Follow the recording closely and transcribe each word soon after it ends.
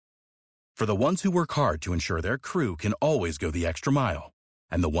For the ones who work hard to ensure their crew can always go the extra mile,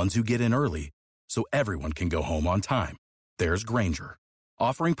 and the ones who get in early so everyone can go home on time, there's Grainger,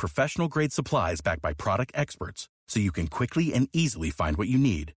 offering professional-grade supplies backed by product experts so you can quickly and easily find what you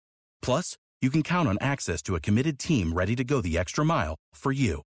need. Plus, you can count on access to a committed team ready to go the extra mile for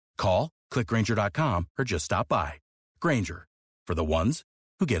you. Call, click Grainger.com, or just stop by. Grainger, for the ones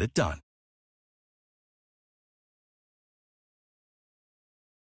who get it done.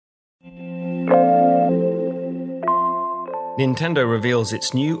 Nintendo reveals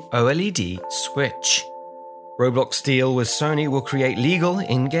its new OLED Switch. Roblox deal with Sony will create legal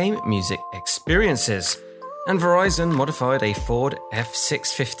in-game music experiences. And Verizon modified a Ford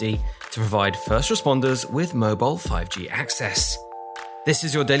F650 to provide first responders with mobile 5G access. This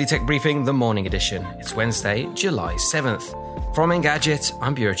is your Daily Tech Briefing, the morning edition. It's Wednesday, July 7th. From Engadget,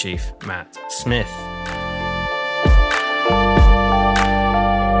 I'm Bureau Chief Matt Smith.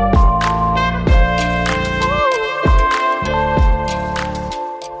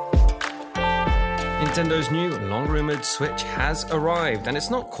 Nintendo's new long-rumoured Switch has arrived, and it's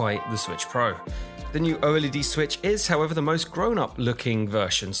not quite the Switch Pro. The new OLED Switch is, however, the most grown-up looking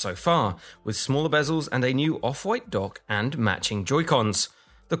version so far, with smaller bezels and a new off-white dock and matching Joy-Cons.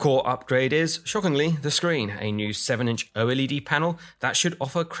 The core upgrade is, shockingly, the screen, a new 7-inch OLED panel that should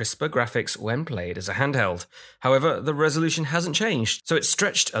offer crisper graphics when played as a handheld. However, the resolution hasn't changed, so it's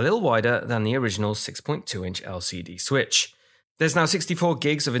stretched a little wider than the original 6.2-inch LCD Switch. There's now 64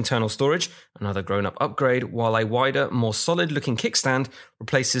 gigs of internal storage, another grown-up upgrade, while a wider, more solid-looking kickstand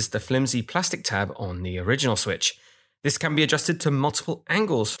replaces the flimsy plastic tab on the original Switch. This can be adjusted to multiple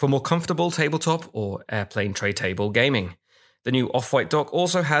angles for more comfortable tabletop or airplane tray table gaming. The new off-white dock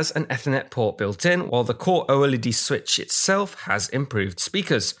also has an Ethernet port built in, while the core OLED Switch itself has improved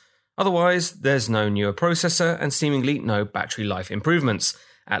speakers. Otherwise, there's no newer processor and seemingly no battery life improvements,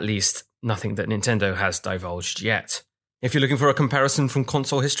 at least nothing that Nintendo has divulged yet. If you're looking for a comparison from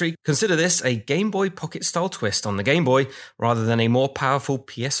console history, consider this a Game Boy Pocket-style twist on the Game Boy, rather than a more powerful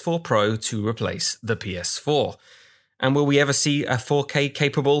PS4 Pro to replace the PS4. And will we ever see a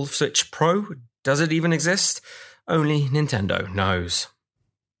 4K-capable Switch Pro? Does it even exist? Only Nintendo knows.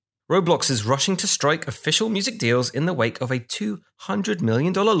 Roblox is rushing to strike official music deals in the wake of a $200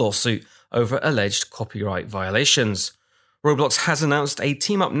 million lawsuit over alleged copyright violations. Roblox has announced a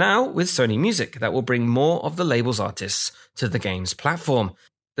team-up now with Sony Music that will bring more of the label's artists to the game's platform.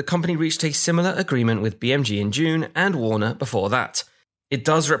 The company reached a similar agreement with BMG in June and Warner before that. It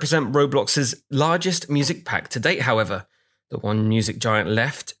does represent Roblox's largest music pack to date, however. The one music giant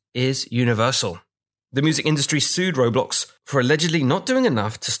left is Universal. The music industry sued Roblox for allegedly not doing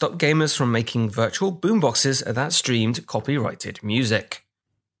enough to stop gamers from making virtual boomboxes that streamed copyrighted music.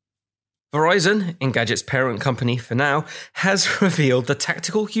 Verizon, Engadget's parent company for now, has revealed the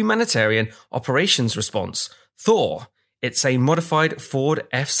Tactical Humanitarian Operations Response, Thor. It's a modified Ford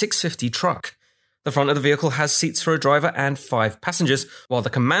F650 truck. The front of the vehicle has seats for a driver and 5 passengers, while the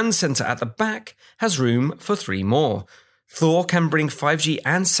command center at the back has room for 3 more. Thor can bring 5G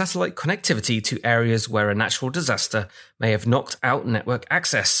and satellite connectivity to areas where a natural disaster may have knocked out network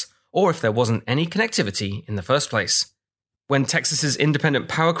access, or if there wasn't any connectivity in the first place. When Texas's independent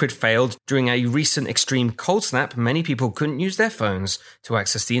power grid failed during a recent extreme cold snap, many people couldn't use their phones to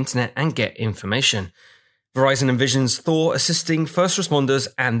access the internet and get information. Verizon envisions Thor assisting first responders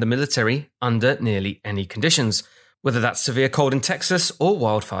and the military under nearly any conditions, whether that's severe cold in Texas or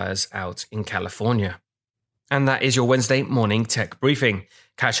wildfires out in California. And that is your Wednesday morning tech briefing.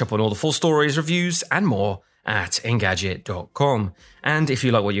 Catch up on all the full stories, reviews, and more at Engadget.com. And if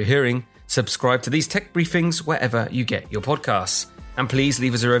you like what you're hearing, subscribe to these tech briefings wherever you get your podcasts. And please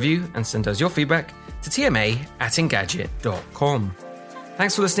leave us a review and send us your feedback to tma@engadget.com.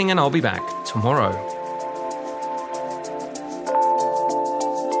 Thanks for listening, and I'll be back tomorrow.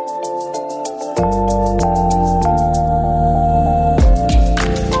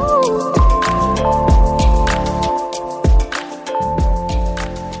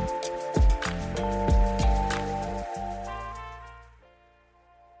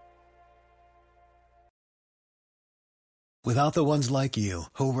 Without the ones like you,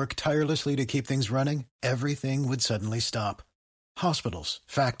 who work tirelessly to keep things running, everything would suddenly stop. Hospitals,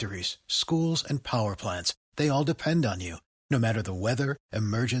 factories, schools, and power plants, they all depend on you. No matter the weather,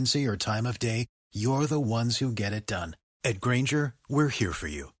 emergency, or time of day, you're the ones who get it done. At Grainger, we're here for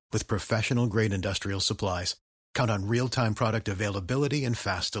you with professional-grade industrial supplies. Count on real-time product availability and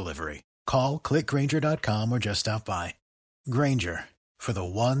fast delivery. Call, click Grainger.com, or just stop by. Grainger, for the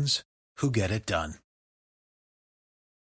ones who get it done.